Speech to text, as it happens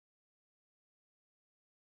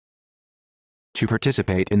To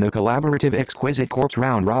participate in the collaborative Exquisite Corpse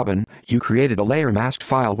round robin, you created a layer masked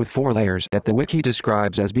file with 4 layers that the wiki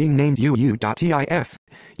describes as being named uu.tif.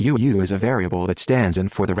 uu is a variable that stands in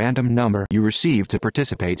for the random number you receive to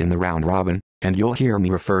participate in the round robin, and you'll hear me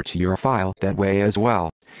refer to your file that way as well.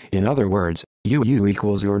 In other words, uu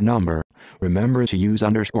equals your number. Remember to use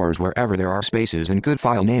underscores wherever there are spaces in good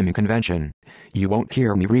file naming convention. You won't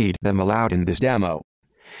hear me read them aloud in this demo.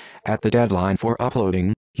 At the deadline for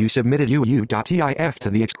uploading, you submitted uu.tif to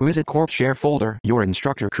the Exquisite Corpse share folder your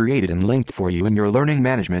instructor created and linked for you in your learning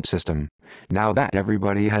management system. Now that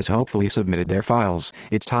everybody has hopefully submitted their files,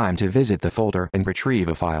 it's time to visit the folder and retrieve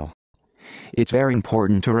a file. It's very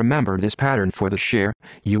important to remember this pattern for the share.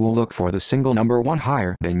 You will look for the single number 1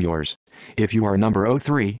 higher than yours. If you are number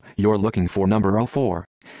 03, you're looking for number 04.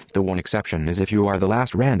 The one exception is if you are the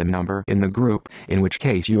last random number in the group, in which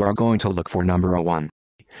case you are going to look for number 01.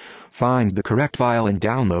 Find the correct file and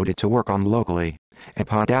download it to work on locally.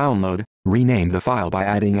 Upon download, rename the file by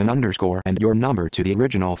adding an underscore and your number to the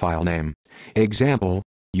original file name. Example,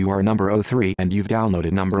 you are number 03 and you've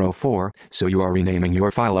downloaded number 04, so you are renaming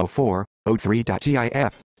your file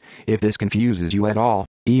 04.03.tif. If this confuses you at all,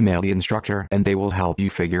 email the instructor and they will help you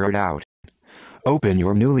figure it out. Open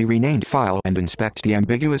your newly renamed file and inspect the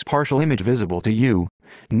ambiguous partial image visible to you.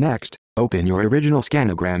 Next, open your original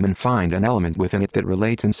scanogram and find an element within it that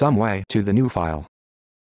relates in some way to the new file.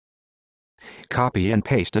 Copy and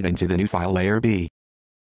paste it into the new file layer B.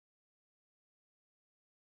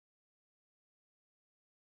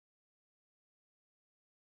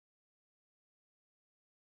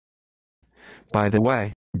 By the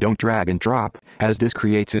way, don't drag and drop, as this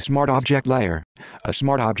creates a smart object layer. A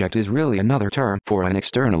smart object is really another term for an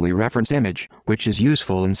externally referenced image, which is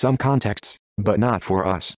useful in some contexts, but not for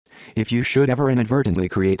us. If you should ever inadvertently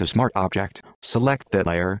create a smart object, select that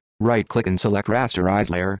layer, right-click and select Rasterize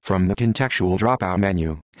Layer from the contextual drop-out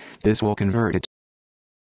menu. This will convert it.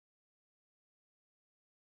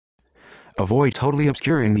 Avoid totally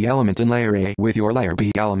obscuring the element in layer A with your layer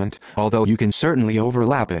B element, although you can certainly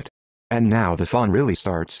overlap it. And now the fun really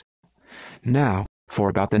starts. Now, for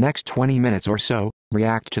about the next 20 minutes or so,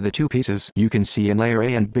 react to the 2 pieces you can see in layer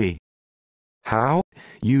A and B. How?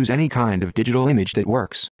 Use any kind of digital image that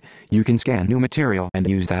works. You can scan new material and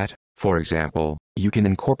use that. For example, you can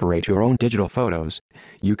incorporate your own digital photos.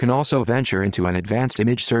 You can also venture into an advanced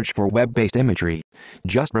image search for web-based imagery.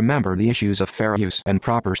 Just remember the issues of fair use and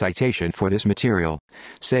proper citation for this material.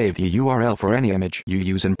 Save the URL for any image you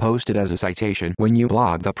use and post it as a citation when you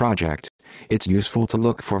blog the project. It's useful to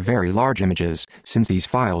look for very large images, since these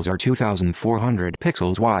files are 2,400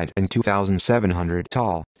 pixels wide and 2,700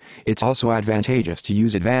 tall. It's also advantageous to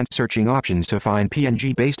use advanced searching options to find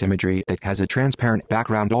PNG-based imagery that has a transparent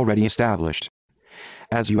background already established.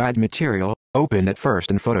 As you add material, open it first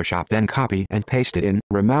in Photoshop, then copy and paste it in.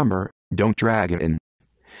 Remember, don't drag it in.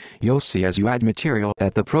 You'll see as you add material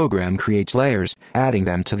that the program creates layers, adding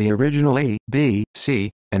them to the original A, B, C,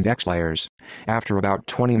 and X layers. After about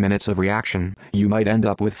 20 minutes of reaction, you might end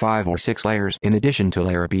up with 5 or 6 layers in addition to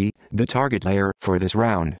layer B, the target layer for this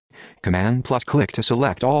round. Command+click to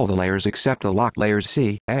select all the layers except the locked layers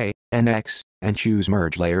C, A, and X, and choose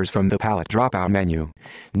Merge Layers from the palette drop-out menu.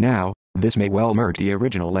 Now, this may well merge the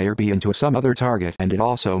original layer B into some other target, and it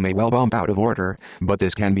also may well bump out of order, but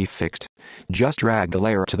this can be fixed. Just drag the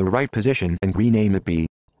layer to the right position and rename it B.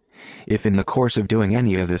 If in the course of doing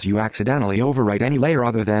any of this you accidentally overwrite any layer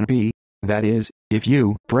other than B, that is, if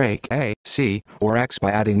you break A, C, or X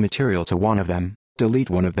by adding material to one of them, delete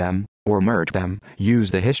one of them, or merge them,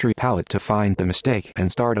 use the history palette to find the mistake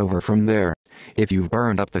and start over from there. If you've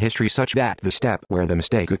burned up the history such that the step where the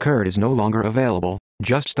mistake occurred is no longer available,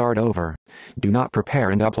 just start over. Do not prepare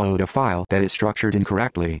and upload a file that is structured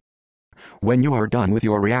incorrectly. When you are done with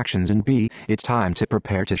your reactions in B, it's time to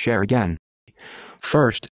prepare to share again.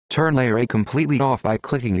 First, turn layer A completely off by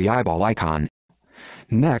clicking the eyeball icon.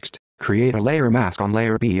 Next, create a layer mask on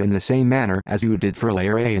layer B in the same manner as you did for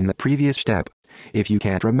layer A in the previous step. If you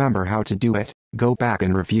can't remember how to do it, go back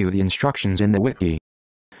and review the instructions in the wiki.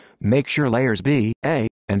 Make sure layers B, A,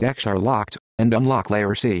 and X are locked, and unlock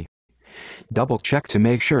layer C. Double-check to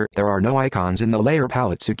make sure there are no icons in the layer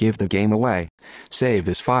palette to give the game away. Save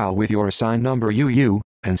this file with your assigned number UU,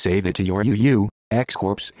 and save it to your UU,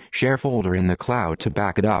 Xcorpse, share folder in the cloud to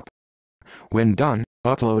back it up. When done,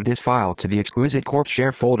 upload this file to the Exquisite Corpse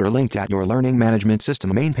share folder linked at your Learning Management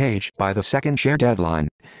System main page by the second share deadline.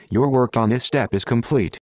 Your work on this step is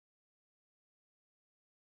complete.